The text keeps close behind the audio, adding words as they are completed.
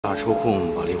大抽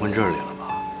空把离婚证领了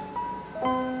吧？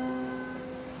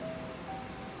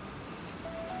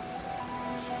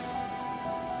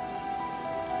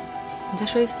你再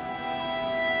说一次。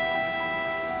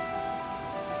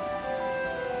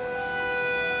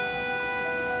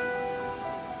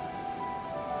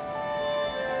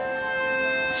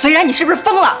虽然你是不是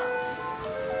疯了？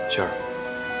萱儿，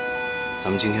咱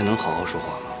们今天能好好说话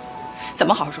吗？怎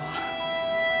么好好说话？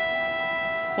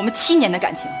我们7年的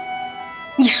感情，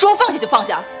你说放下就放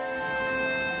下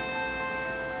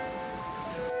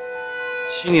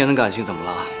？7年的感情怎么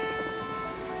了？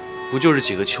不就是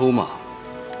几个秋吗？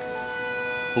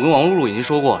我跟王露露已经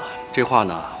说过了，这话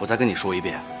呢，我再跟你说一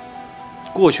遍。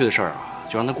过去的事儿啊，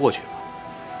就让它过去吧。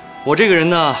我这个人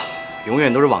呢，永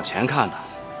远都是往前看的。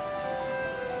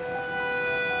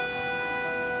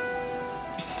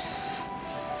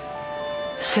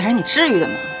虽然你至于的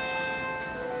吗？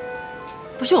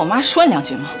不就我妈说你2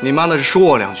句吗？你妈那是说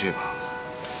我2句吧？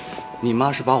你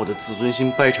妈是把我的自尊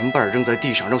心掰成瓣扔在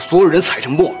地上，让所有人踩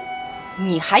成沫。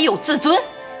你还有自尊？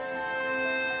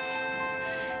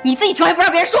你自己穷还不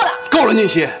让别人说的？够了，宁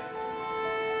馨！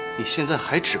你现在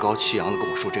还趾高气扬的跟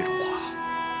我说这种话，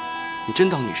你真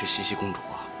当你是茜茜公主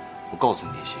啊？我告诉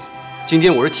你，宁馨，今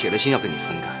天我是铁了心要跟你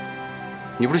分开。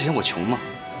你不是嫌我穷吗？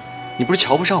你不是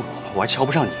瞧不上我吗？我还瞧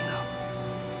不上你呢。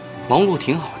王璐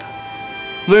挺好的，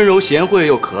温柔贤惠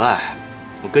又可爱。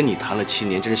我跟你谈了7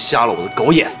年，真是瞎了我的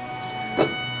狗眼。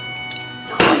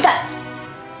混蛋！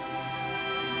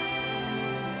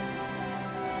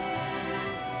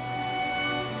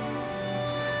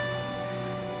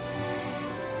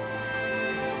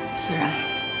虽然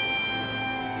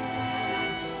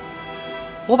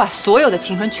我把所有的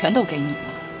青春全都给你了，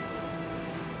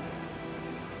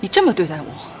你这么对待我，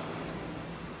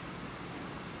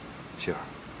萱儿，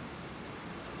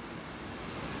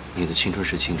你的青春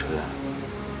是青春，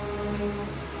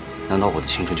难道我的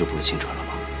青春就不是青春了吗？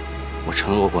我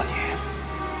承诺过你，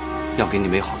要给你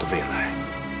美好的未来，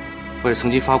我也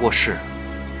曾经发过誓，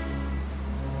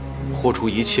豁出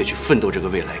一切去奋斗这个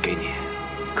未来给你。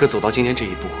可走到今天这一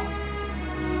步，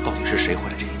到底是谁毁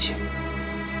了这一切？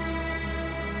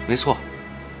没错，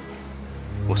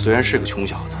我虽然是个穷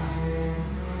小子，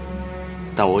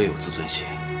但我也有自尊心。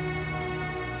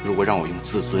如果让我用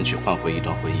自尊去换回一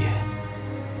段婚姻，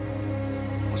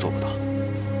我做不到。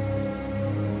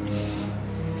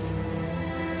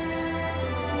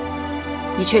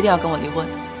你确定要跟我离婚？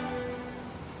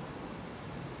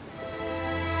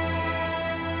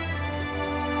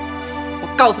我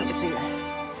告诉你，虽然，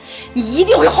你一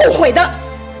定会后悔的。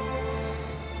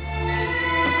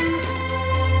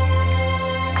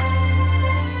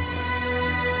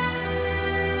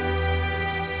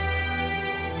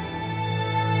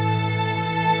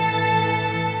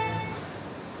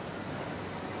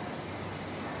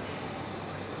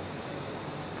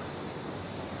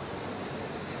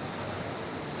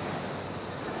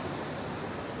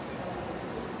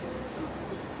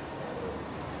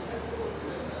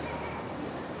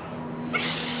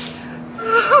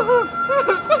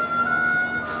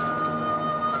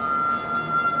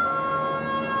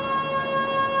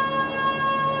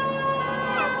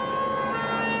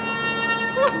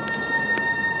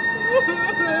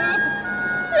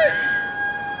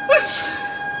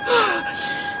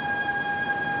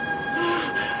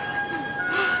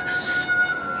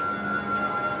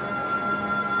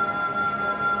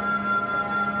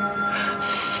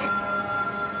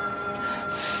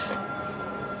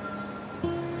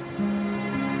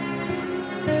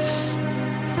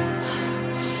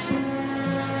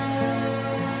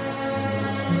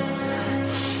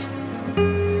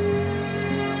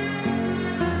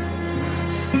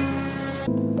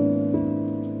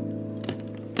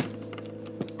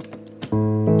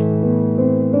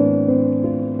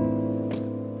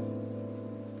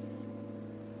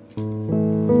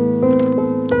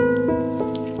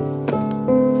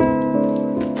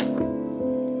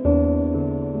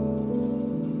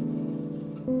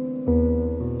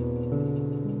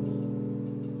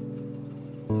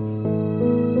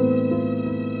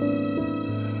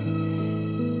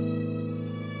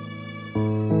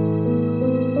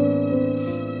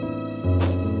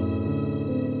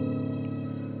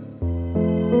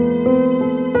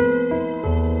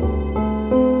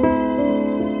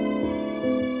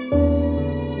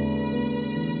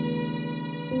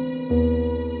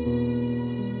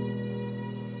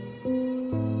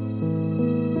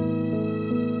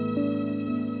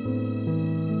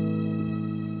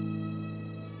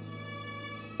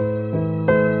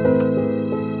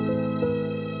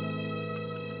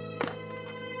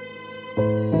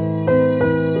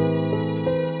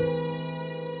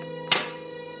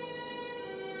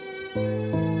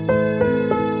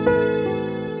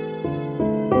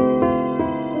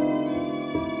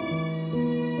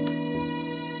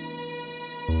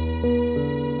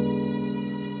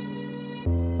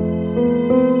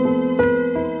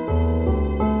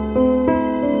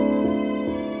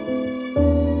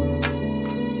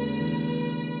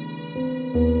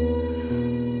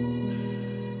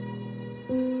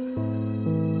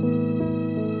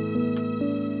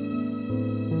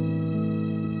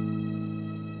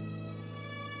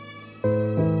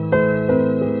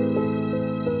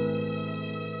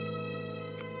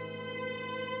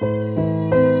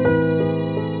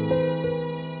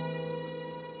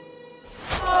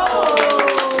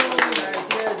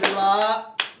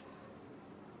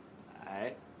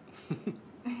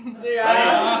可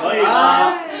以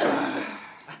啊。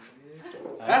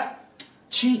哎，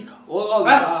亲一个。我告诉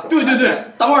你啊，对，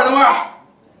等会儿，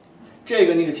这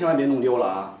个你可千万别弄丢了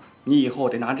啊！你以后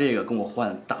得拿这个跟我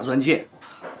换大钻戒。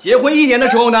结婚1年的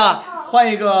时候呢，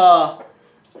换一个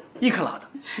1克拉的；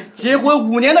结婚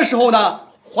5年的时候呢，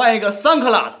换一个3克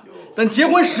拉的；等结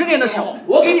婚10年的时候，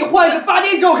我给你换一个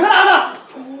8.9克拉的。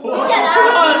你点的，我都给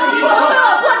我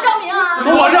做证明啊！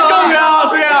我是证人啊，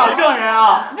对啊，证人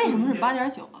啊。为什么是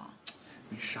8.9啊？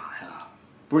你傻呀？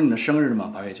不是你的生日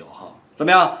吗？8月9号，怎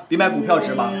么样？比买股票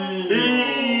值吗？肯定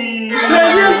是。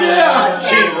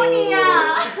羡慕你呀！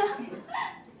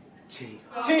亲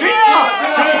一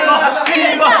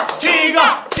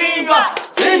个，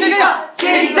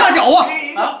别瞎搅和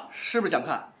啊！是不是想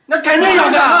看？那肯定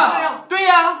想看。对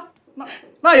呀，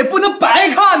那也不能白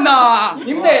看呐！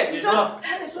你们得你说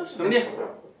怎么地？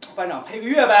班长配个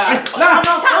乐呗。来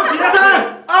，3、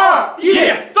2、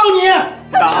1，走你！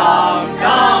当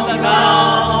当当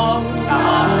当当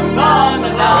当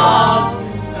当当。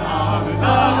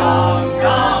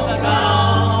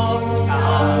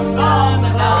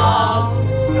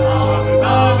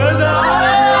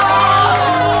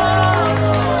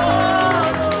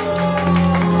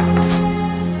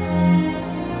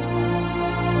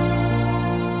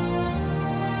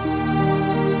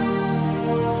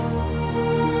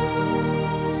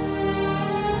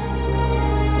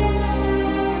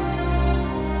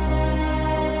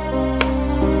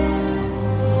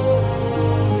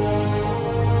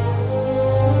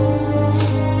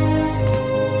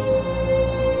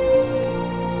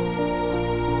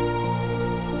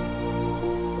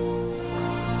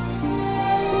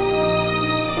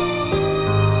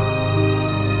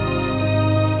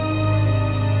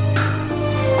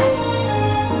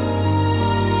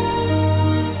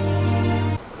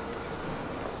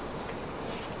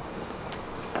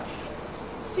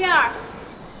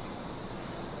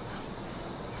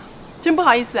真不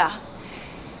好意思啊，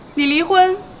你离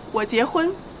婚，我结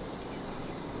婚，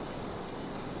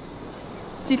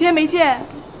几天没见，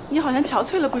你好像憔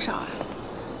悴了不少啊。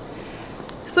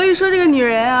所以说这个女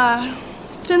人啊，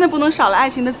真的不能少了爱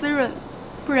情的滋润，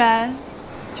不然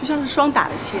就像是霜打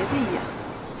的茄子一样。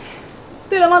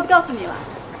对了，忘记告诉你了，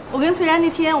我跟思然那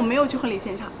天我没有去婚礼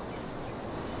现场，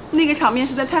那个场面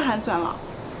实在太寒酸了，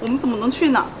我们怎么能去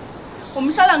呢？我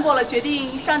们商量过了，决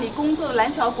定上你工作的蓝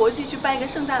桥国际去办一个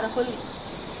盛大的婚礼，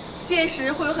届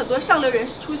时会有很多上流人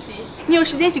士出席，你有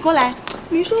时间一起过来。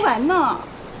没说完呢，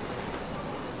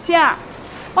心儿，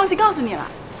忘记告诉你了，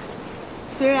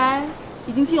虽然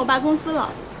已经进我爸公司了，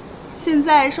现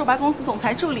在是我爸公司总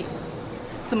裁助理，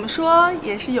怎么说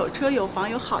也是有车有房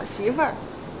有好媳妇儿。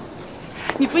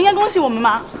你不应该恭喜我们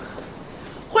吗？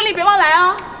婚礼别忘来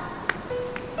啊！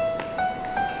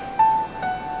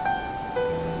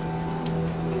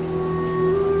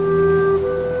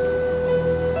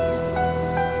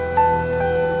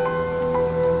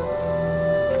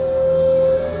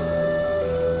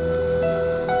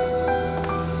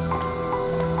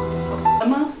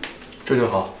这就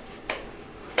好。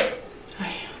哎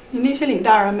呀，你那些领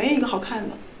带啊，没一个好看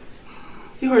的。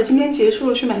一会儿今天结束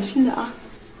了去买新的啊。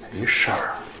没事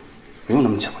儿，不用那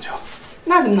么讲究。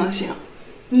那怎么能行？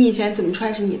你以前怎么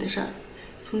穿是你的事儿，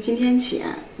从今天起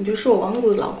啊，你就是我王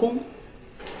璐的老公，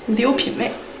你得有品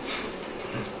位。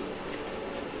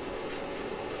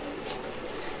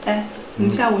哎，我们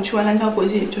下午去完蓝桥国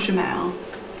际就去买啊。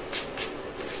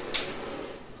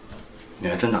你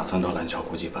还真打算到蓝桥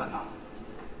国际办呢？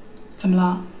怎么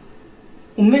了？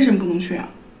我们为什么不能去啊？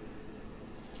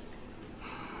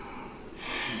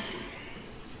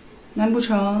难不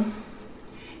成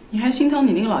你还心疼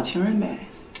你那个老情人呗？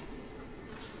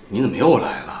你怎么又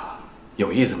来了？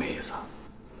有意思没意思啊？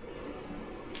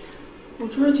我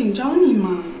就是紧张你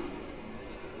嘛。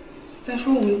再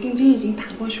说我们定金已经打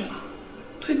过去了，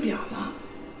退不了了。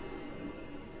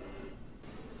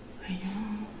哎呀，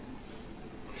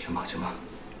行吧，行吧，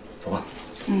走吧。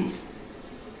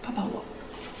抱抱我。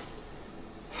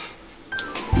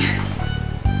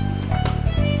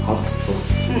好了，走吧。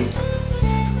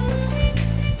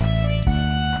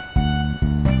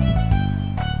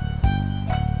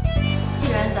既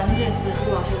然咱们这次珠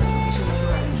宝秀的主题设计师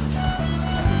已经出来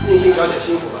了，静心小姐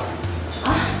辛苦了。啊，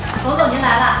董总您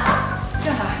来了，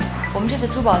正好我们这次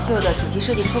珠宝秀的主题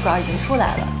设计初稿已经出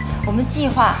来了。我们计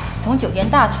划从酒店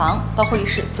大堂到会议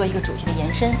室做一个主题的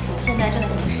延伸。我们现在正在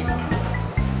进行实际看走。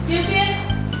叶欣，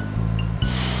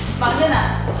忙着呢。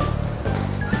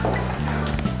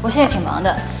我现在挺忙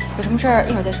的，有什么事儿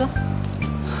一会儿再说。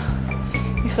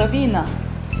你何必呢？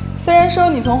虽然说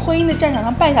你从婚姻的战场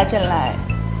上败下阵来，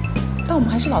但我们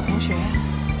还是老同学呀。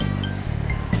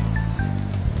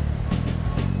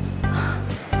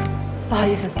不好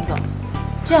意思，冯总，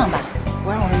这样吧，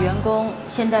我让我的员工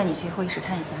先带你去会议室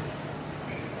看一下。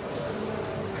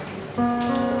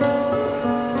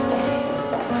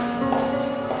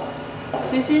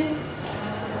林欣，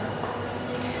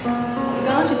我们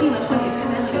刚刚去定了婚礼菜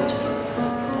单和流程，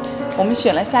我们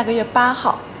选了下个月8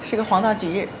号，是个黄道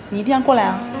吉日，你一定要过来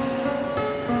啊。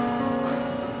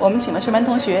我们请了全班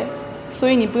同学，所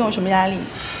以你不用有什么压力，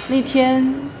那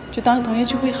天就当是同学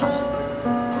聚会好了。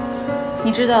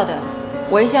你知道的，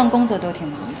我一向工作都挺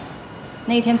忙的，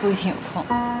那一天不一定有空，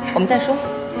我们再说。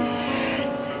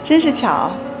真是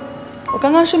巧，我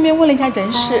刚刚顺便问了一下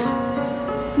人事，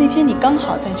那天你刚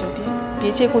好在酒店，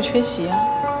别借故缺席啊。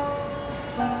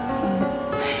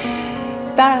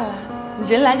当然了，你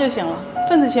人来就行了，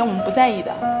份子钱我们不在意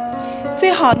的。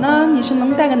最好呢，你是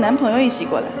能带个男朋友一起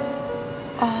过来。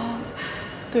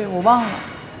对，我忘了，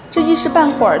这一时半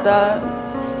会儿的，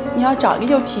你要找一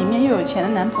个又体面又有钱的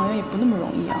男朋友也不那么容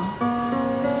易啊。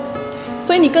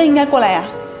所以你更应该过来呀，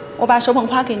我把手捧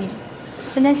花给你，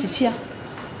沾沾喜气啊。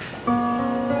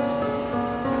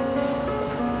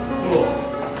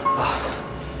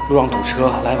路上堵车，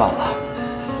来晚了，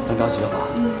等着急了吧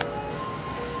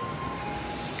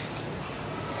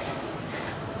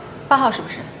？8号是不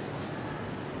是？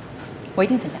我一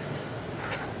定参加。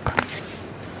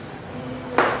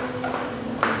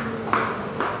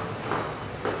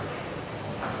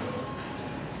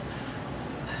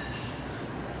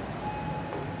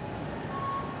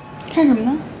看什么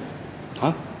呢？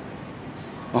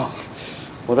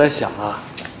我在想啊，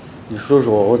你说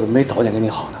说我怎么没早点跟你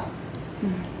好呢？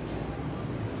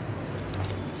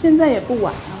现在也不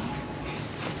晚啊。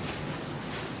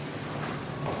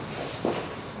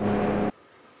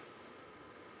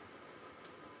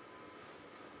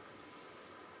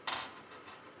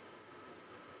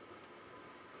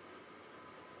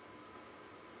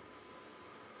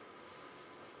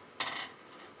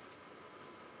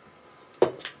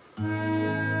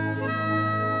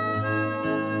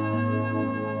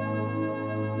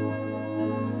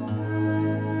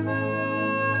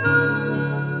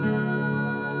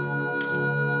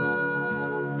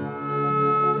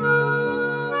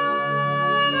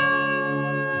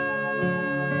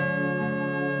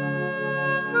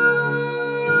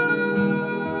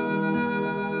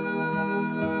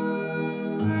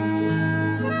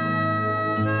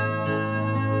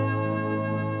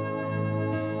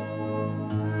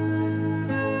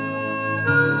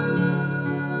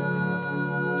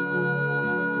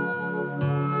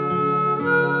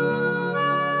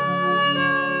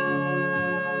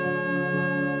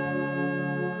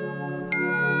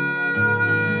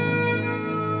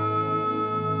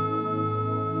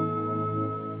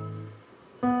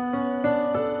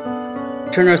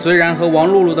趁着虽然和王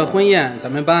露露的婚宴，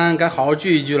咱们班该好好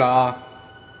聚一聚了啊！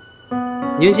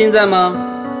宁馨在吗？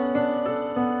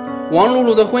王露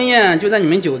露的婚宴就在你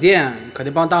们酒店，可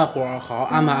得帮大伙儿好好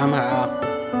安排安排啊！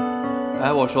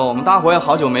哎，我说我们大伙也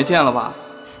好久没见了吧？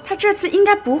他这次应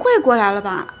该不会过来了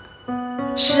吧？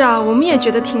是啊，我们也觉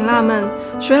得挺纳闷，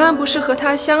学兰不是和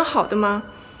他相好的吗？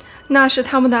那时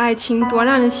他们的爱情多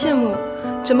让人羡慕，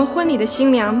怎么婚礼的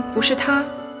新娘不是他？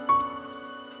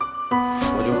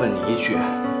我就问你一句，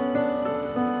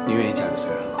你愿意嫁给虽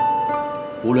然吗？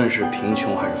无论是贫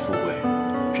穷还是富贵，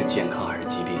是健康还是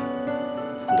疾病，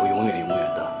你都永远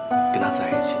的跟他在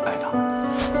一起，爱他。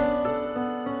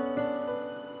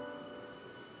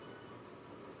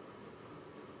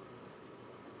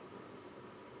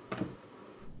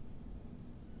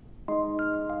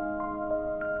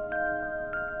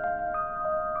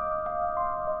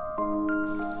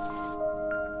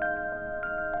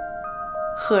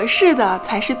合适的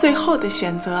才是最后的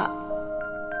选择。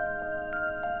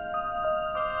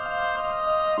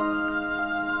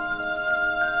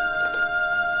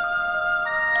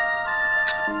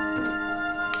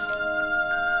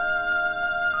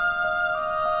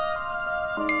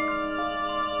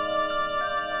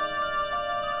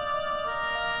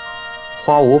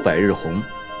花无百日红，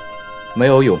没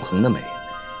有永恒的美，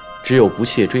只有不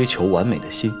懈追求完美的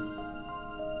心。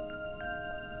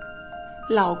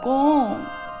老公，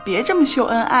别这么秀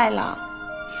恩爱了，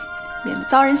免得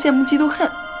遭人羡慕嫉妒恨。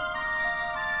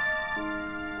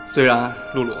虽然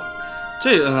露露，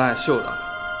这恩爱秀的，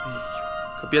哎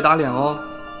呦，可别打脸哦。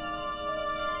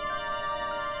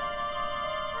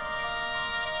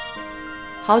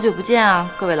好久不见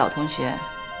啊，各位老同学。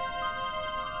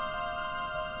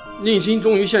宁馨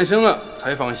终于现身了，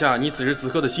采访一下你此时此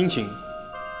刻的心情。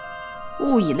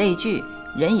物以类聚，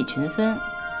人以群分，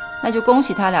那就恭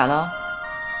喜他俩喽。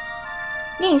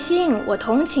宁馨，我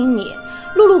同情你，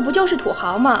露露不就是土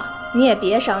豪吗？你也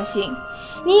别伤心，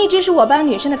你一直是我班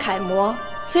女生的楷模，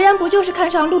虽然不就是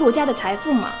看上露露家的财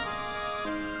富吗？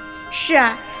是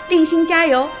啊，令心加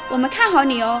油，我们看好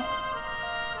你哦。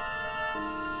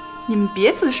你们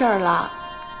别滋事儿了，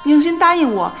宁心答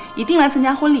应我一定来参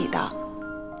加婚礼的，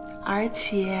而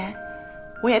且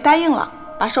我也答应了，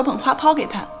把手捧花抛给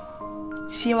他，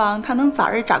希望他能早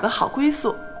日找个好归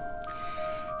宿。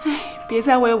哎，别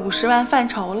再为50万犯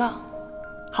愁了，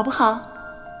好不好？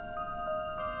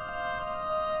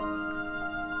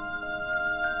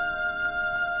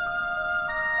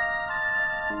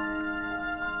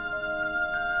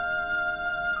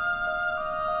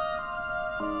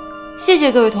谢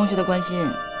谢各位同学的关心，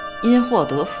因祸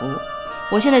得福，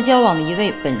我现在交往了一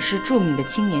位本市著名的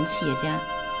青年企业家，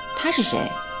他是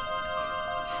谁？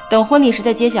等婚礼时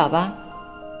再揭晓吧。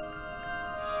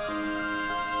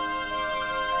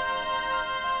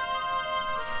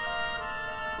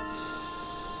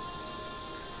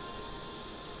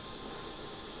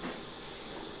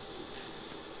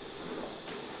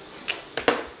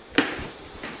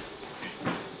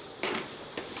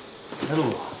哎，露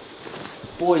露，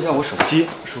拨一下我手机，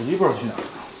手机不知道去哪儿了。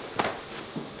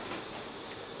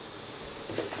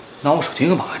拿我手机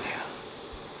干嘛你？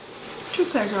就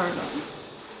在这儿了。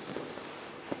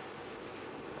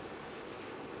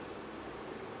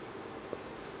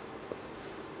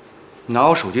你拿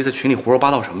我手机在群里胡说八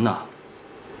道什么呢？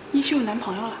你是有男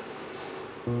朋友了？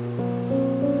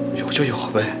有就有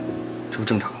呗，这不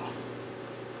正常吗？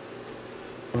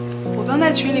我刚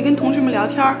在群里跟同学们聊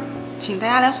天，请大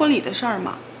家来婚礼的事儿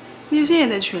嘛。宁心也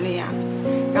在群里呀，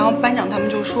然后班长他们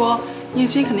就说宁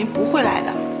心肯定不会来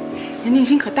的，人宁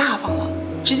心可大方了，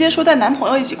直接说带男朋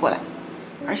友一起过来，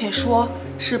而且说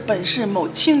是本市某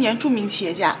青年著名企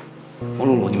业家。王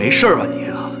露露，你没事吧你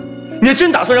啊？你还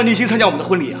真打算让宁心参加我们的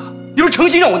婚礼啊？你不是诚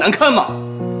心让我难堪吗？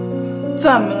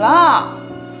怎么了？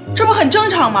这不很正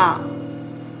常吗？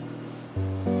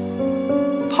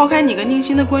抛开你跟宁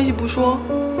心的关系不说，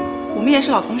我们也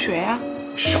是老同学呀。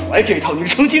少来这一套，你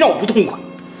是诚心让我不痛快。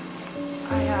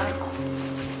哎呀，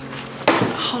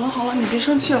好了好了，你别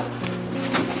生气了。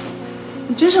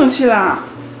你真生气了？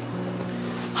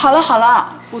好了好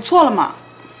了，我错了嘛。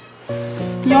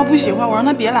你要不喜欢，我让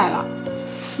他别来了。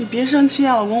你别生气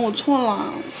啊，老公，我错了。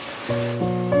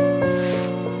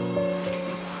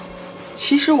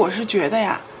其实我是觉得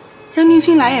呀，让宁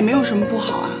心来也没有什么不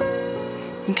好啊。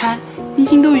你看，宁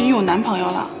心都已经有男朋友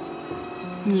了，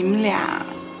你们俩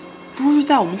不如就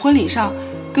在我们婚礼上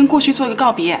跟过去做一个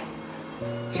告别，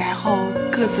然后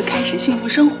各自开始幸福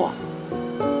生活。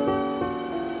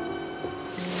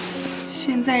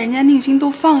现在人家宁心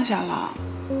都放下了，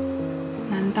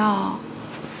难道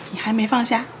你还没放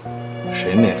下？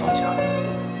谁没放下？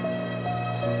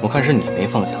我看是你没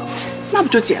放下。那不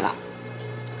就解了？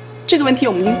这个问题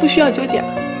我们已经不需要纠结了。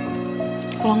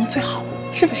我老公最好，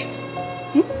是不是？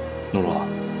嗯。露露，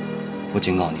我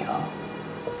警告你啊，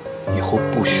以后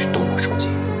不许动我手机。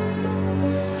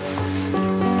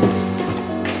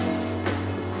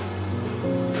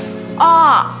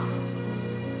啊。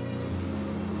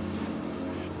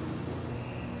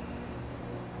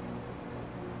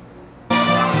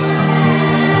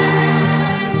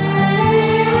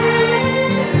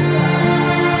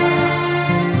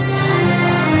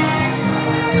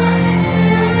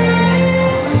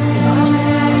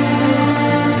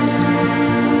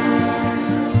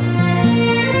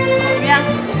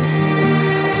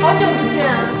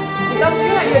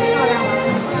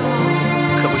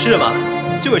是吗？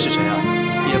这位是谁啊？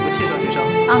也不介绍介绍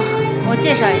啊，我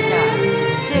介绍一下，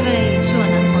这位是我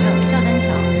男朋友赵丹桥。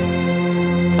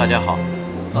大家好。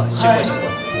啊，幸会幸会。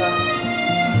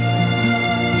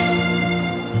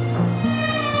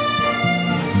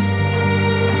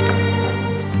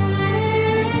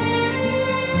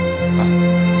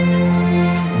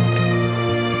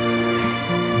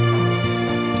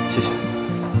谢谢。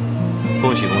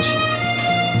恭喜恭喜！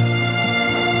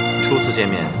初次见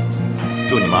面。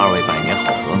祝你们2位百年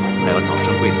好合，还要早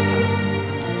生贵子。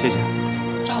谢谢。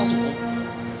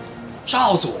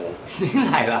赵总，您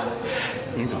来了，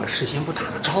您怎么事先不打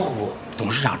个招呼？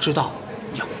董事长知道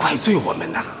也怪罪我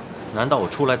们呐。难道我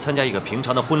出来参加一个平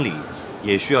常的婚礼，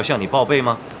也需要向你报备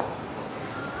吗？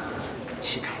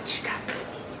气概。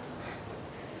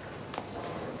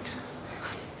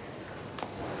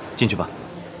进去吧。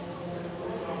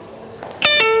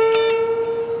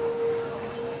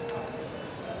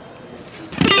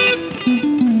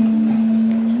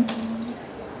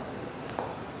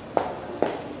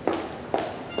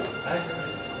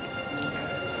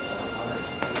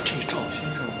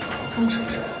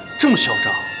这么嚣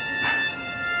张，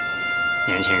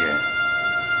年轻人，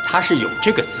他是有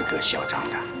这个资格嚣张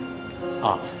的。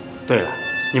哦，对了，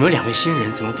你们2位新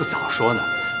人怎么不早说呢？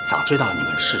早知道你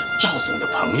们是赵总的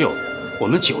朋友，我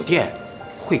们酒店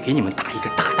会给你们打一个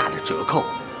大大的折扣，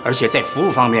而且在服务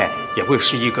方面也会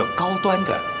是一个高端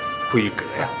的规格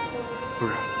呀。不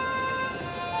是，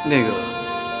那个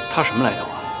他什么来头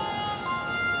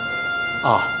啊？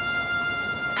哦，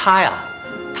他呀，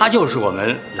他就是我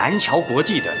们蓝桥国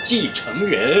际的继承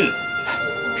人。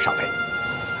少佩，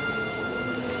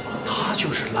他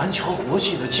就是蓝桥国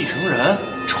际的继承人，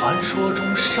传说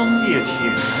中商业铁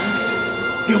人王子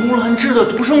刘兰芝的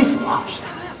独生子啊！是他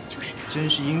呀，就是他，真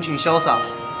是英俊潇洒，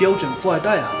标准富二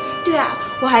代啊！对啊，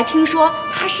我还听说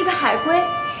他是个海归，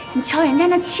你瞧人家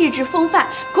那气质风范，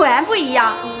果然不一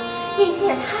样。令星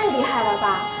也太厉害了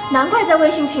吧！难怪在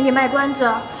微信群里卖关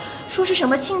子，说是什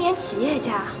么青年企业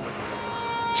家，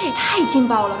这也太劲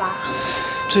爆了吧！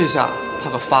这下他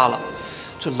可发了，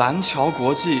这蓝桥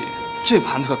国际这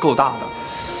盘子可够大的，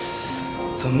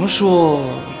怎么说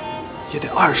也得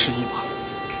20亿吧。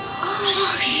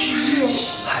20亿！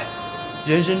嗨，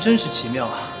人生真是奇妙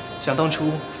啊！想当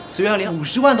初虽然连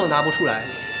50万都拿不出来，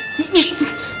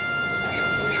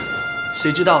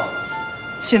谁知道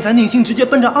现在宁星直接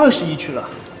奔着20亿去了。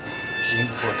因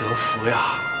祸得福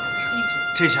呀！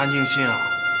这下宁星啊，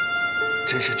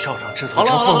真是跳上枝头好了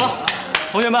成凤了。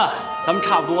同学们，咱们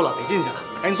差不多了，得进去了，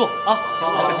赶紧坐啊！走。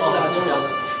好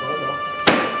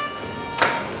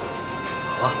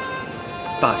了，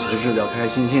大喜的日子要开开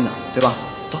心心的，对吧？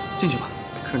走，进去吧，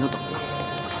客人都等着呢。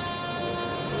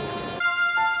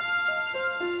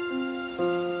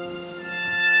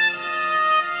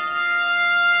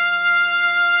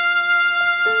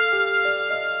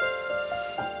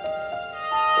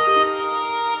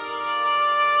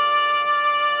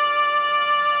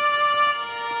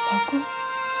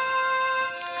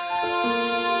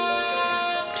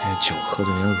酒喝的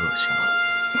有点恶心了，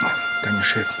赶紧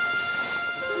睡吧。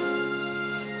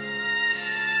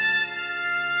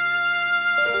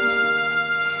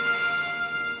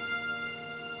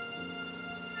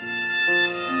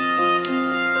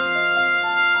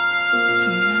怎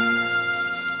么了？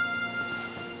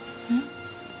嗯？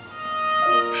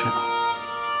睡吧。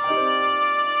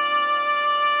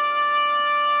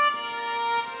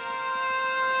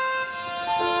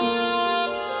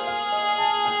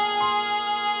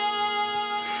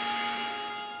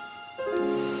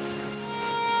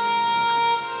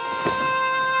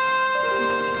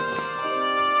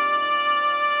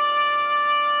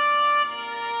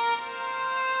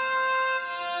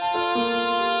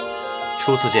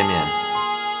初次见面，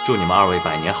祝你们2位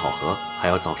百年好合，还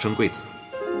要早生贵子。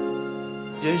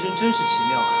人生真是奇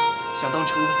妙啊！想当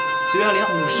初虽然连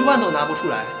50万都拿不出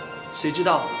来，谁知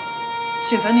道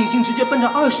现在宁星直接奔着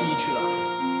20亿去了。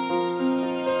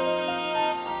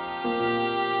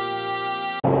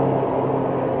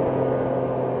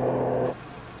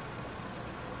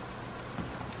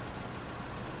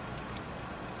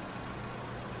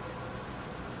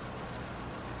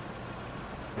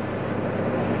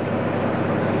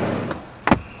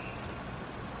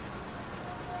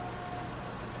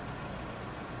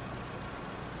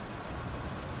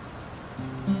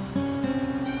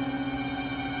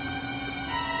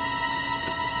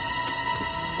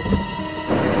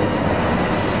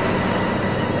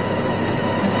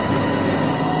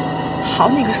好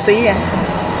你个随人！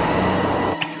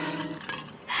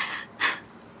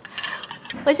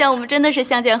我想我们真的是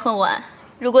相见恨晚。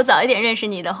如果早一点认识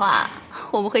你的话，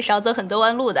我们会少走很多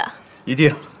弯路的。一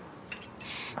定。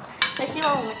那希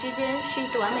望我们之间是一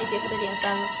起完美结合的典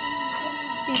范了。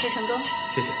预祝成功。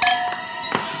谢谢。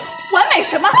完美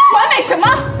什么？完美什么？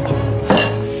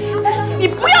你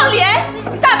不要脸！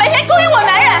你大白天勾引我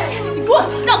男人！你给我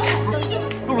让开！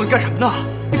露露，你干什么呢？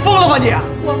你疯了吧你？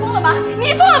我疯了吧？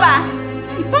你疯了吧？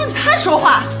你帮着他说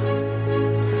话。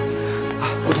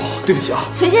我懂，对不起啊。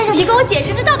崔先生，你给我解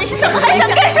释这到底是怎么回事？还想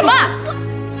干什么？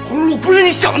黄露露不是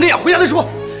你想的那样，回家再说。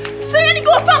虽然你给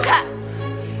我放开，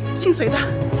姓隋的，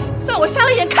算我瞎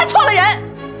了眼，看错了人。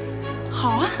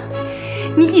好啊，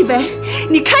你以为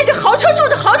你开着豪车住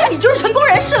着豪宅，你就是成功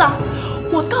人士了？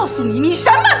我告诉你，你什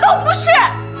么都不是。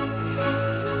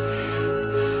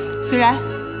虽然，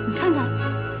你看看，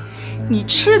你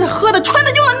吃的、喝的、穿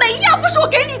的、用的，哪一样不是我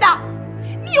给你的？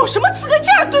你有什么资格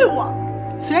这样对我？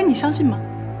虽然你相信吗？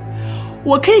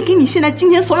我可以给你现在今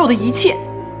天所有的一切，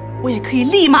我也可以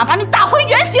立马把你打回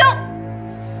原形。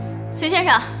隋先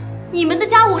生，你们的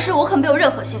家务事我可没有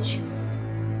任何兴趣。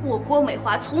我郭美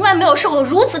华从来没有受过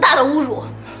如此大的侮辱。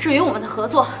至于我们的合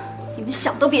作，你们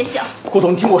想都别想。郭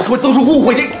总，你听我说，都是误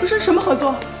会。这不是什么合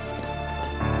作？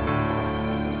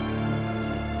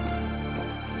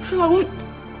不是老公，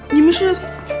你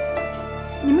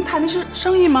们谈的是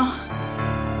生意吗？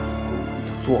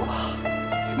做吧，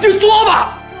你就做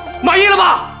吧，满意了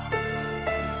吧？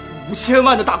 5000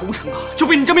万的大工程啊，就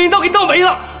被你这么一刀给闹没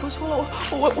了。我错了，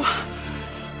我，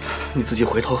你自己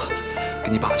回头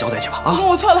跟你爸爸交代去吧啊！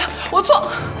我错了，我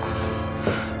错。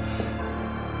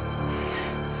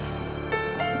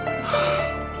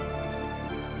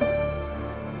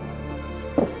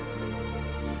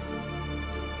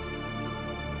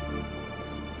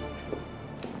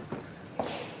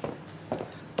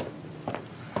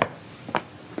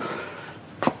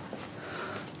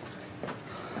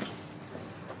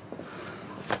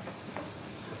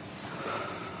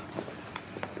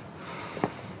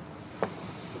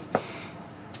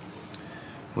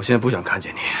我现在不想看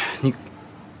见你，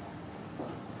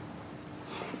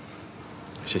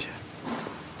谢谢。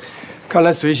看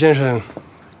来隋先生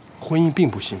婚姻并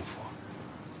不幸福，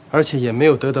而且也没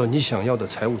有得到你想要的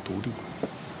财务独立。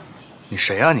你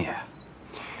谁啊你？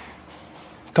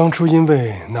当初因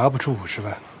为拿不出50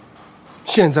万，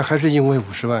现在还是因为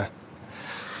50万，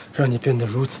让你变得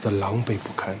如此的狼狈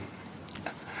不堪。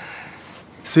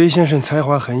隋先生才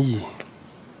华横溢，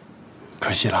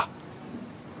可惜了。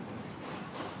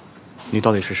你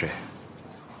到底是谁？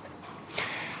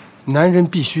男人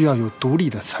必须要有独立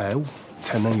的财务，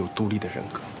才能有独立的人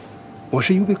格。我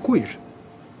是一位贵人，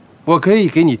我可以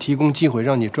给你提供机会，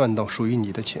让你赚到属于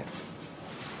你的钱。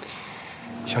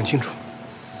想清楚，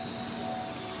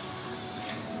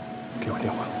给我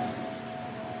电话。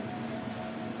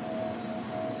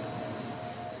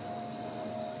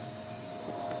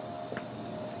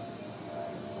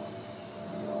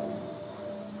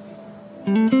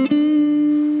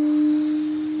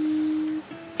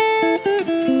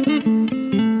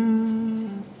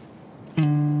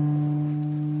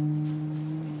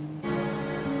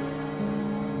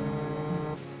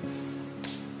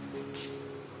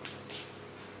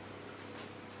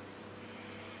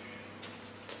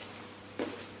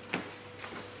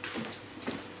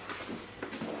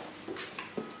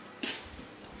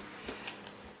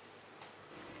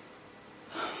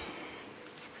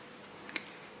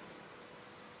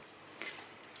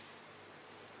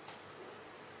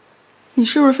你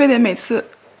是不是非得每次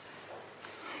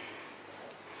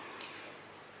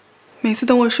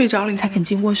等我睡着了，你才肯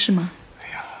进卧室吗？哎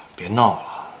呀，别闹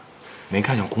了，没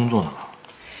看见我工作呢吗？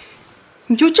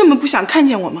你就这么不想看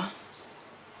见我吗？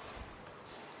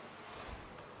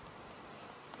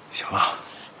行了，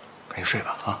赶紧睡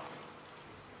吧啊！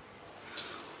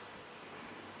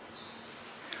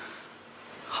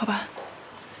好吧，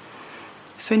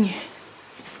随你。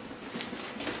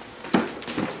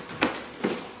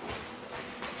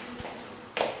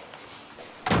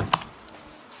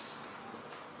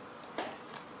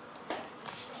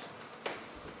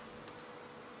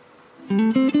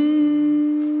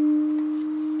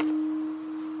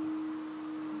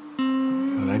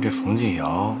原来这冯继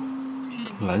尧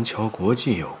跟蓝桥国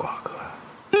际有瓜葛啊！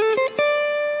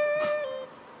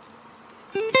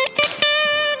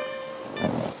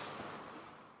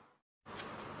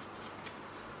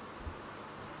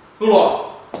露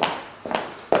露，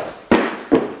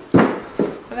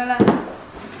来，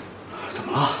怎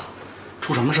么了？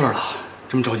出什么事儿了？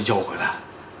这么着急叫我回来？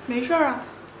没事啊，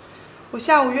我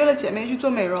下午约了姐妹去做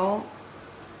美容，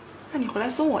让你回来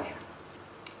送我呀。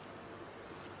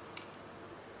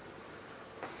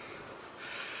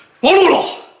王露露，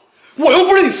我又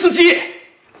不是你司机。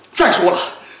再说了，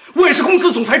我也是公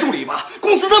司总裁助理吧？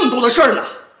公司那么多的事儿呢。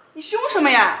你凶什么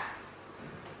呀？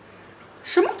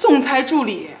什么总裁助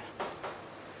理？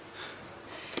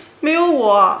没有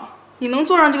我，你能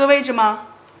坐上这个位置吗？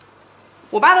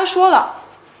我爸都说了，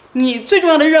你最重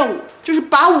要的任务就是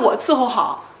把我伺候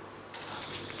好。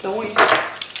等我一下。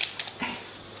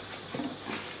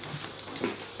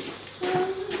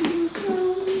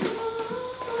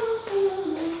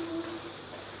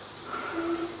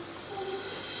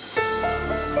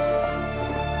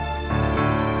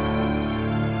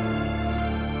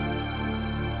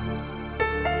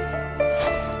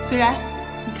虽然，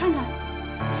你看看，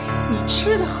你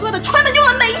吃的、喝的、穿的、用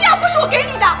的，哪一样不是我给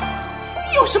你的？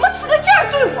你有什么资格这样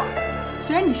对我？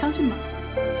虽然你相信吗？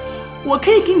我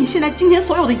可以给你现在今天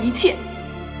所有的一切，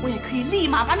我也可以立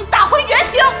马把你打回原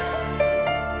形。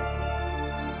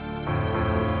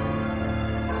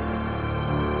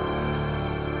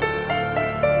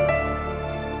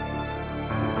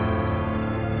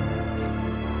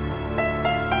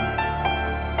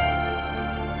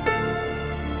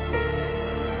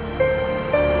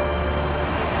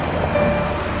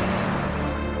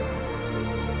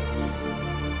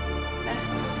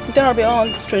你待会儿别忘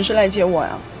了准时来接我呀，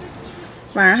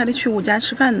晚上还得去我家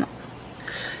吃饭呢。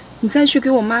你再去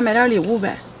给我妈买点礼物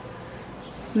呗，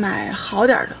买好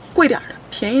点的、贵点的，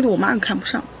便宜的我妈可看不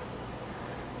上。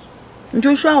你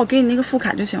就刷我给你那个副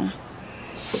卡就行了。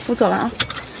我走了啊。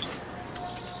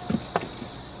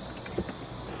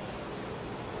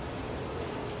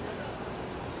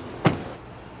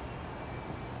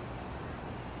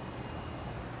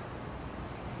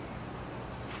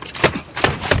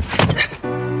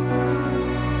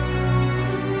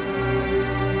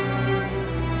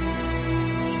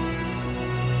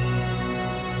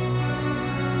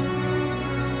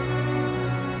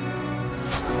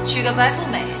娶个白富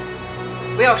美，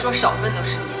不要说少奋斗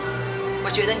10年，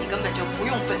我觉得你根本就不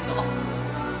用奋斗。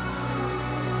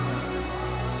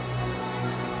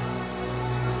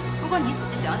不过你仔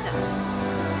细想想，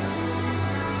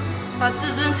把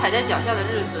自尊踩在脚下的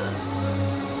日子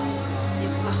也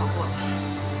不会好过吧？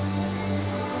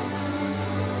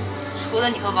除了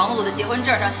你和王露露的结婚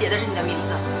证上写的是你的名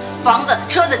字，房子、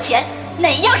车子、钱，哪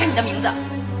一样是你的名字？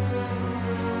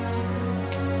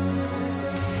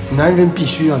男人必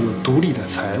须要有独立的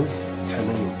财务，才能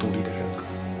有独立的人格。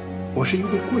我是一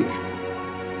位贵人，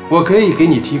我可以给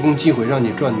你提供机会，让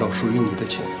你赚到属于你的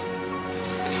钱。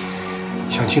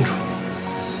想清楚，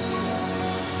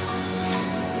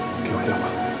给我电话。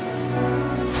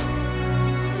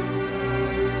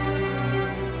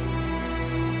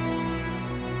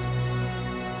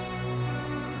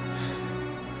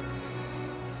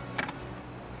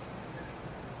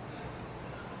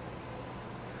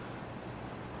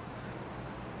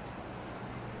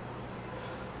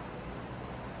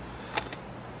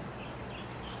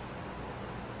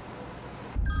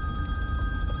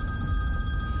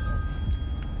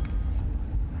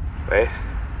喂，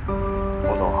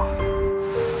吴总，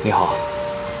你好，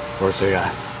我是隋然。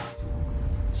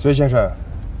隋先生，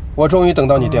我终于等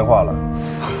到你电话了。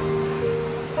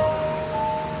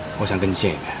我想跟你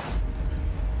见一面。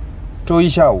周一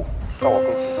下午到我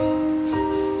公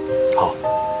司。好，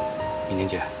明天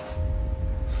见。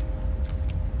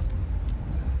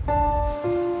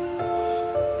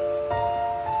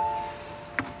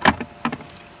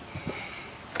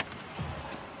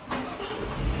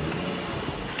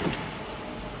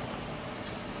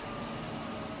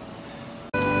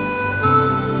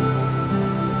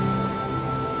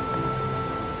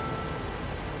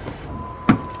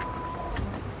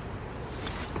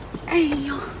哎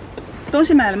呦，东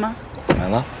西买了吗？买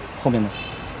了，后面呢？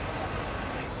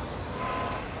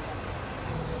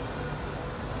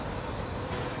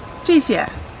这些。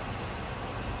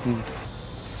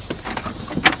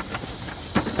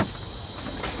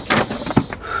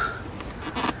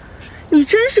你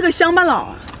真是个乡巴佬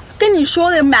啊！跟你说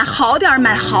的，买好点，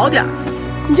买好点，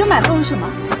你这买到了什么？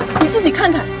你自己看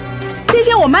看，这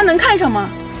些我妈能看上吗？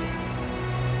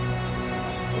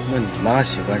那你妈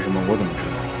喜欢什么，我怎么知道？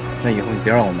那以后你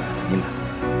别让我买了，你买。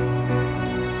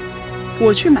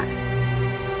我去买。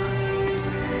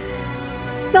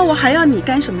那我还要你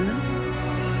干什么呢？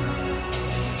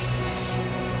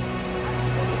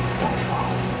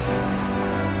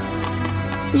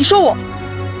你说我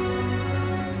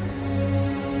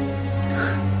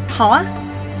好啊，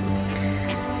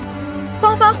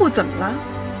暴发户怎么了？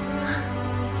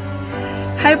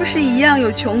还不是一样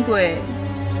有穷鬼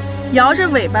摇着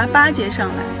尾巴巴结上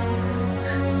来，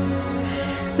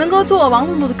能够做王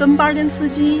露露的跟班跟司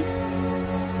机，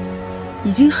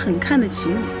已经很看得起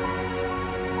你了。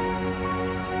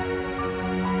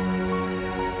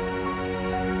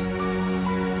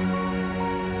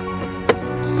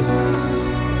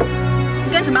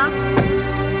你干什么？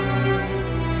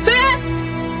随缘，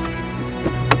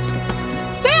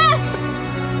随缘，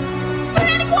随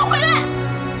缘，你给我回来！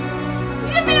你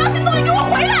这个没良心东西，给我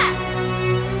回来！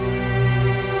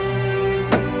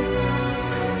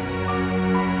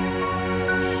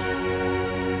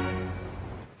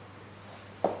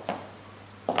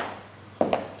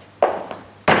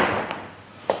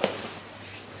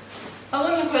老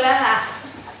公，你回来啦！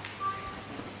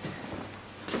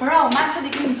我让我妈特地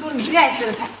给你做了你最爱吃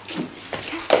的菜。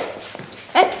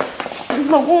哎，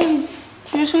老公，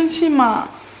别生气嘛。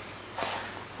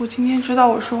我今天知道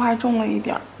我说话重了一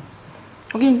点，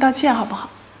我给你道歉好不好？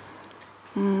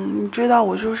你知道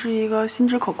我就是一个心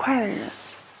直口快的人。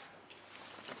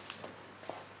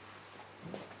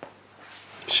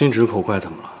心直口快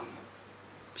怎么了？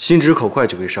心直口快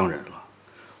就会伤人了。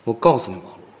我告诉你，王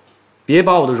璐，别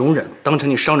把我的容忍当成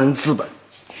你伤人资本。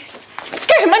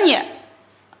干什么你？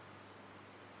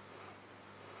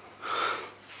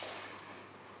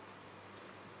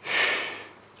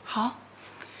好，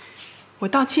我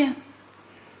道歉。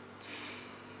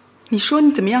你说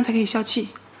你怎么样才可以消气？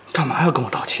干嘛要跟我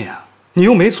道歉啊？你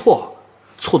又没错，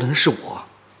错的人是我，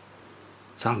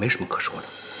咱俩没什么可说的。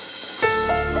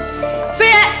虽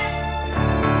然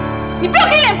你不要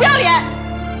给脸不要脸，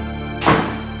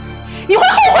你会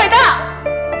后悔的。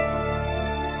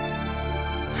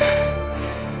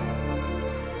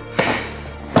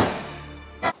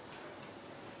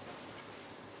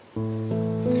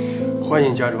欢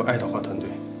迎加入爱德华团队。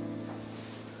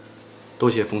多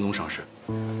谢冯总赏识。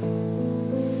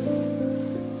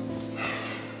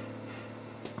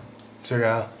虽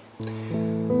然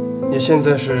你现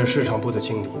在是市场部的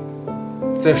经理，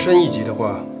再升一级的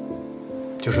话，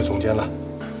就是总监了。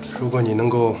如果你能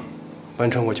够完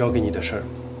成我交给你的事儿，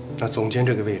那总监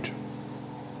这个位置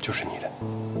就是你的。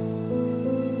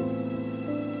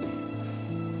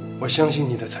我相信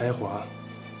你的才华，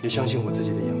也相信我自己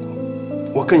的眼光，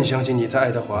我更相信你在爱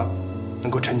德华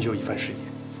能够成就一番事业。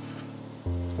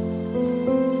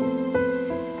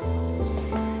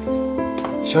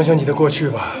想想你的过去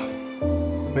吧，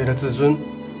为了自尊，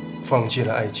放弃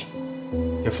了爱情，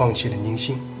也放弃了宁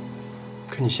心。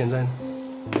可你现在呢？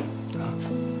啊？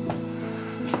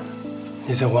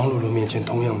你在王露露面前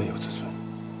同样没有自尊，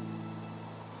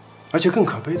而且更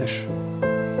可悲的是，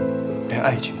连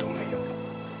爱情都没有了。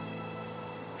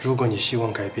如果你希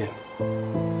望改变，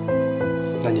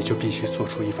那你就必须做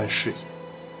出一番事业，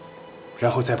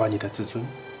然后再把你的自尊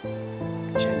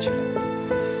捡起来。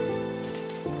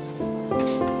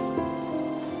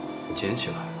捡起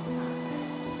来？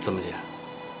怎么捡？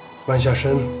弯下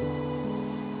身，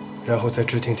然后再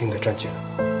直挺挺地站起来。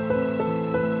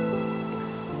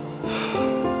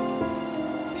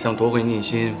想夺回宁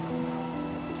心，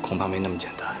恐怕没那么简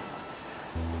单。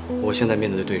我现在面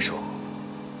对的对手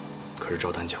可是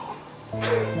赵丹桥。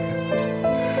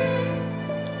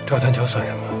赵丹桥算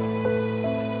什么？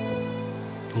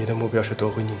你的目标是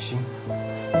夺回宁心，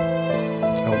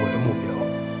而我的目标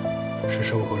是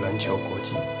收购蓝桥国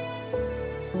际。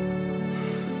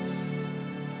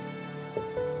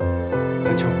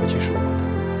蓝桥国际是我的，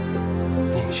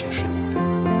宁心是你的。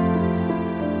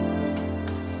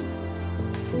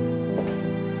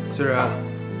虽然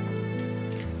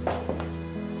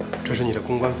这是你的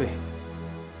公关费，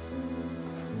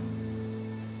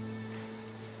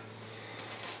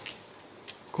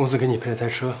公司给你配了台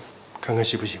车，看看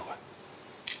喜不喜欢。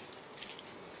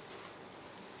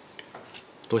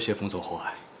多谢冯总厚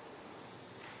爱，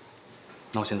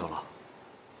那我先走了。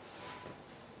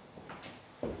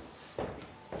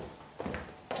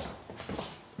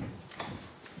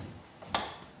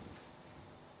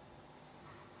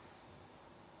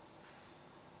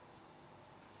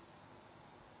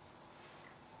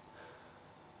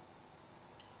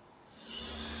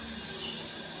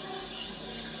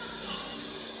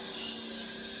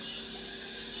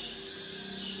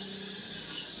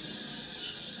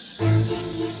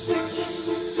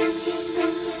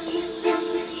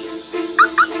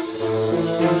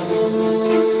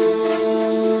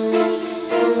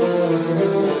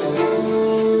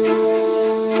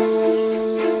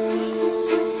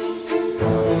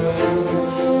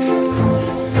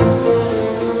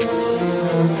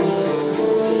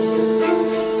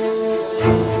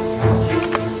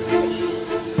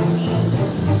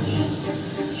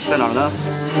在哪儿呢？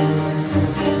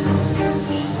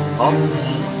好，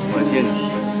我来接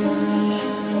你。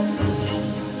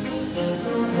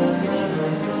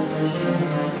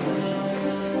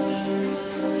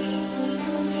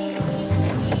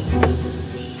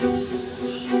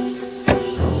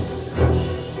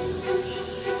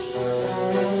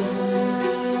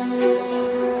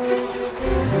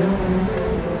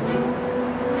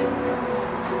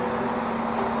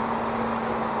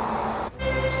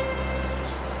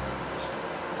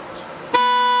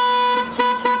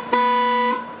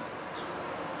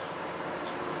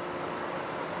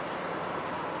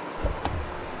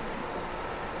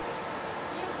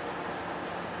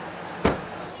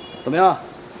怎么样？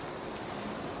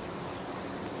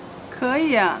可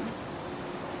以啊，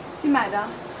新买的。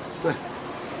对，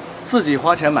自己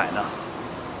花钱买的。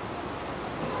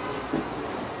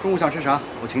中午想吃啥？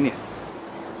我请你。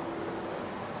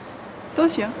都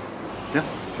行。行，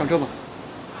上车吧。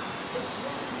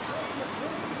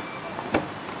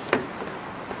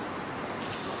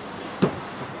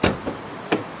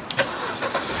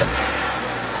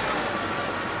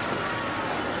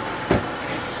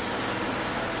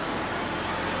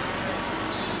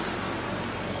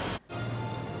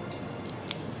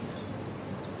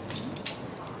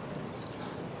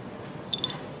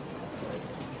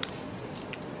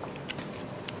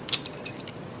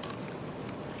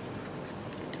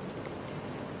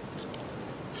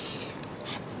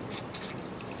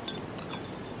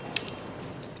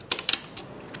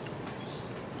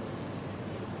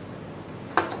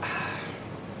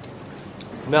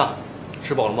怎么样？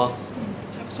吃饱了吗？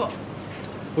还不错。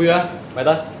服务员，买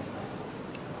单。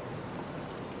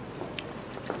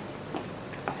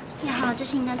你好，这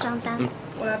是您的账单。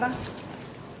我来吧。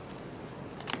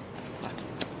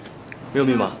没有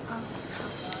密码。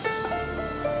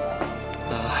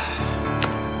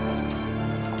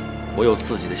我有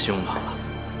自己的信用卡了，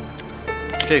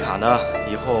这卡呢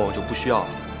以后就不需要了。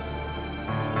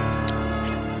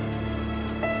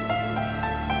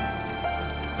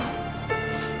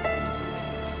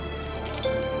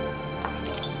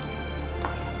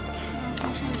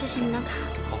先生，这是您的卡，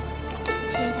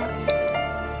签一下字。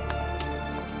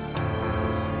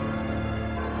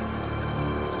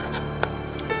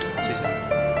谢谢。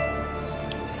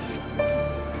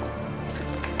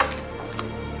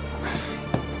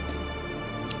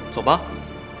走吧。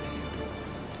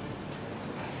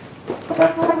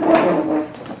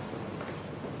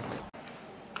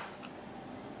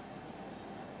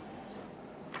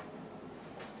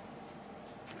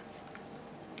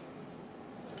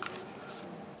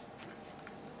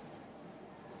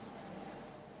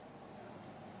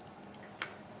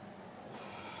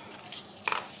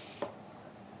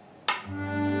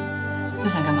又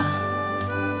想干嘛？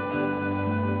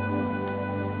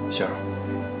杏儿，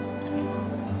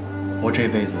我这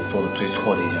辈子做的最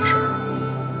错的一件事，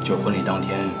就是婚礼当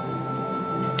天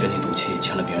跟你赌气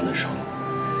牵了别人的手，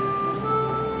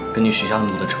跟你许下那么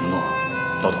多的承诺，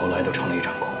到头来都成了一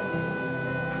场空。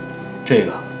这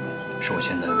个是我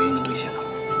现在唯一能兑现的。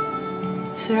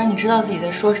虽然你知道自己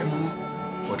在说什么吗？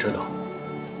我知道，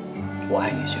我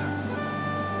爱你，杏儿，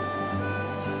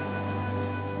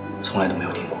从来都没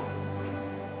有停过。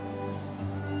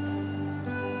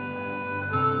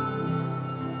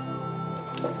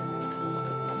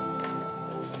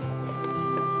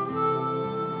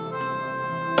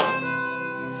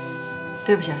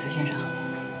对不起啊，隋先生，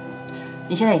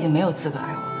你现在已经没有资格爱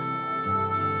我了。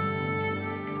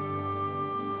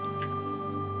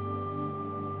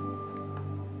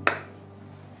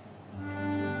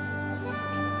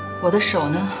我的手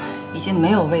呢，已经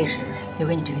没有位置留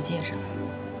给你这个戒指了。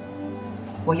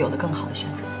我有了更好的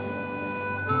选择。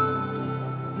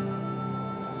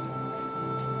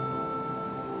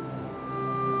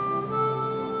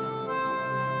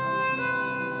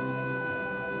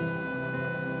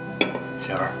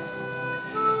杏儿，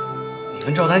你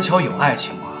跟赵丹乔有爱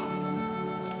情吗？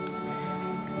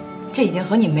这已经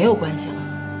和你没有关系了。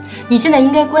你现在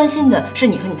应该关心的是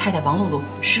你和你太太王露露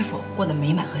是否过得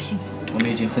美满和幸福。我们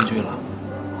已经分居了，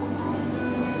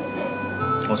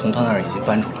我从他那儿已经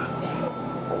搬出来了。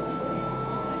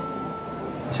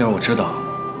杏儿，我知道，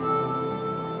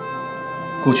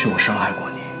过去我伤害过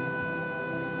你，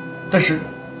但是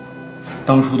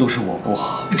当初都是我不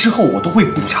好，之后我都会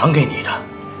补偿给你的。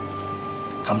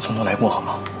咱们从头来过好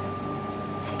吗？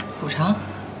补偿？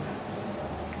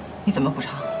你怎么补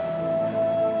偿？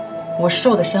我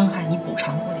受的伤害你补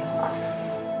偿不了。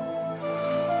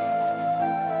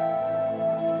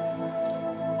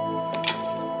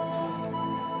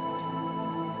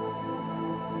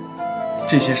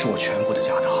这些是我全部的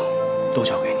家当，都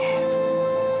交给你，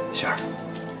杏儿。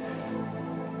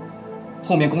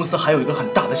后面公司还有一个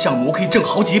很大的项目，我可以挣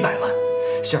好几百万。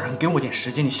杏儿，你给我点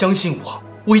时间，你相信我，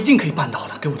我一定可以办到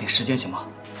的。给我点时间行吗？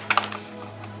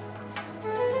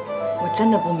我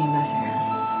真的不明白，虽然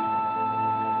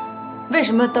为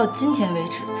什么到今天为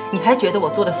止，你还觉得我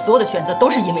做的所有的选择都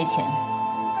是因为钱？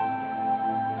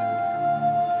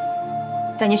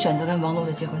在你选择跟王璐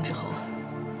的结婚之后，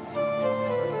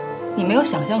你没有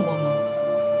想象过吗？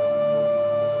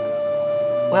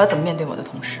我要怎么面对我的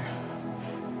同事？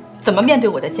怎么面对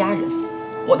我的家人、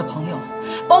我的朋友，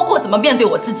包括怎么面对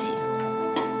我自己？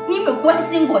你有没有关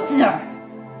心过心儿？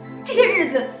这些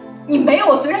日子你没有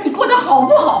我，虽然你过得好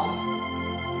不好？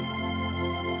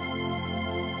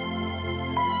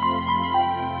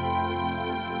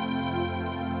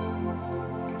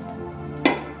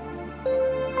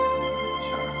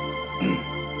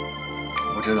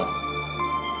我知道，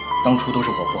当初都是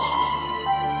我不好，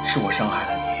是我伤害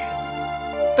了你。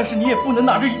但是你也不能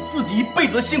拿着自己一辈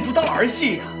子的幸福当儿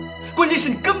戏呀！关键是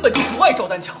你根本就不爱赵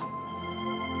丹乔，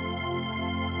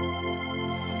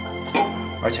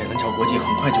而且南桥国际很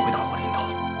快就会大祸临头，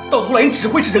到头来你只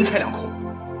会是人财两空。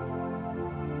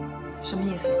什么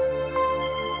意思？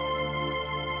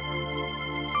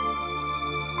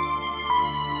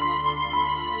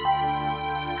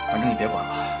反正你别管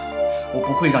了。我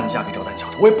不会让你嫁给赵丹乔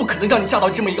的，我也不可能让你嫁到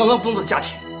这么一个肮脏脏的家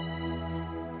庭。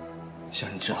杏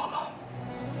儿，你知道吗？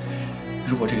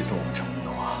如果这一次我们成功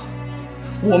的话，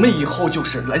我们以后就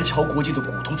是蓝桥国际的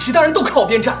股东，其他人都靠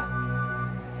边站。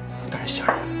但是杏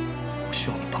儿，我需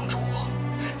要你帮助我，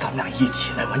咱们俩一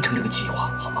起来完成这个计划，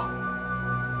好吗？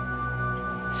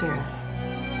虽然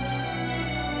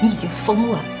你已经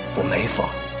疯了，我没疯，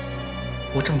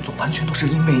我这么做完全都是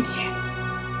因为你。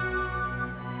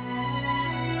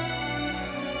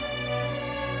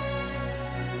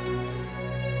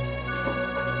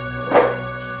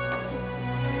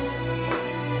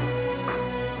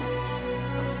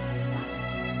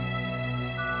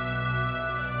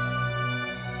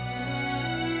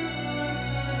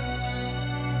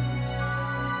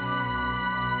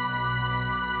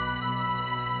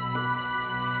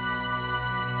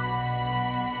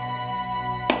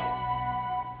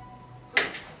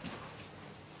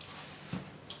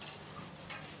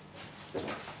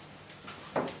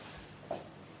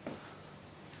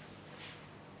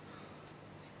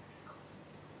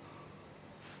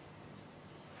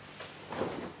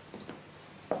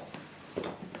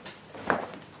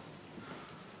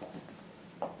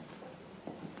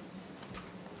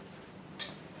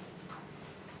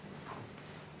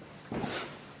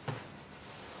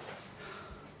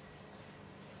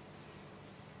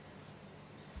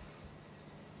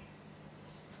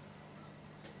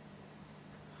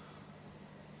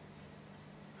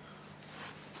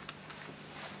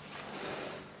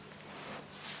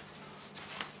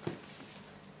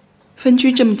分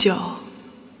居这么久，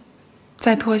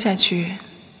再拖下去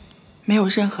没有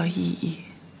任何意义。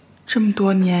这么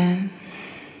多年，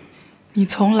你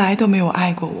从来都没有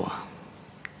爱过我，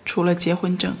除了结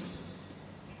婚证，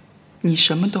你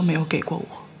什么都没有给过我。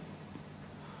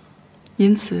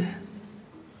因此，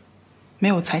没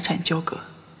有财产纠葛，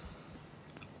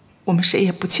我们谁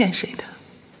也不欠谁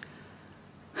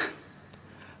的。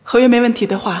合约没问题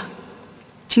的话，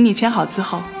请你签好字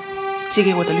后寄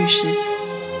给我的律师。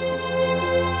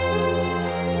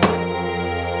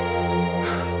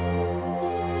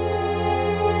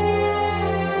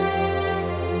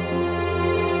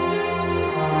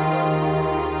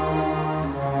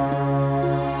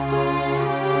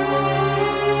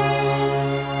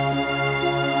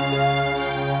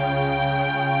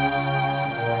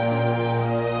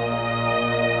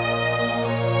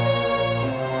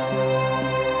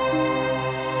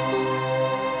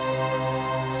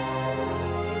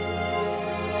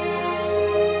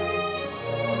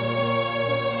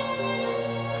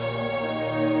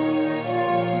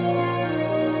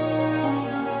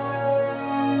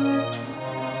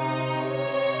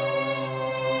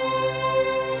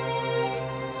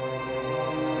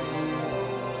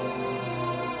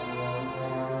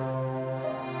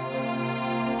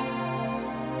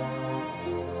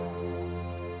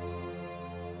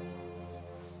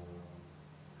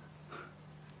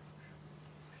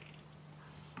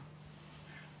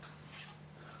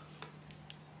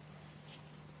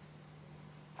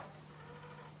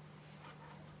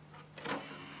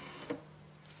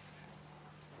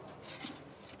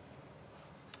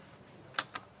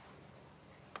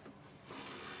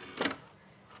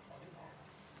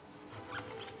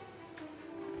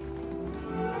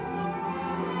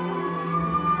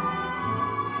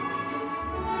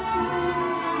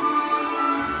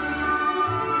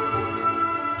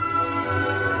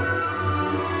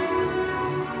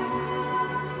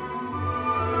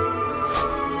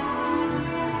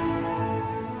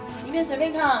随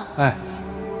便看。哎，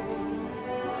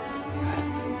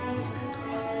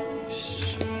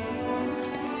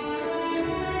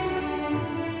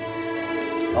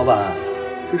老板，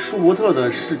这舒伯特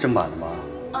的是正版的吗？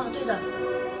啊，对的。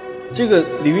这个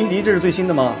李云迪这是最新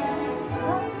的吗？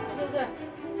对。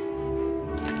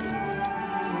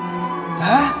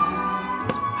哎，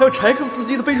还有柴可夫斯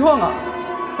基的悲怆啊！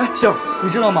哎，星儿，你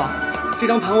知道吗？这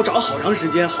张盘我找了好长时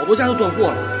间，好多家都断货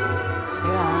了。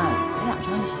虽然买2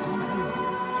张就行，买那么多。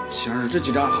星儿，这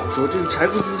几张好说，这个柴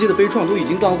可夫斯基的悲怆都已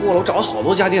经断货了，我找了好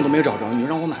多家店都没找着，你就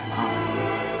让我买吗？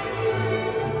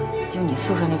就你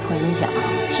宿舍那破音响，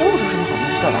听不出什么好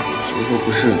音色来。谁说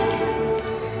不是呢？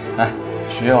哎，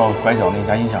学校拐角那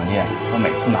家音响店，我每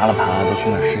次拿了盘都去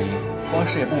那儿试音，光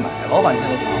试也不买，老板现在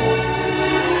都烦我。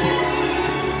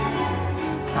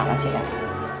好了，杰然，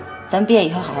咱毕业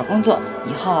以后好好工作，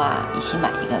以后啊一起买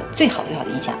一个最好的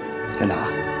音响。真的啊？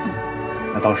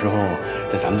那到时候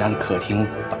在咱们家的客厅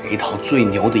摆一套最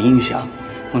牛的音响，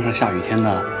碰上下雨天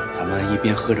呢，咱们一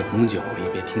边喝着红酒，一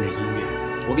边听着音乐。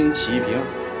我给你起一瓶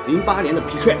08年的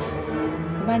Petrus。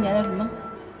08年的什么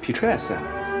 ？Petrus 呀。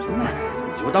什么玩意儿？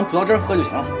你就当葡萄汁喝就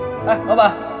行了。哎，老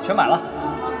板，全买了。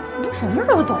你什么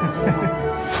时候懂这个？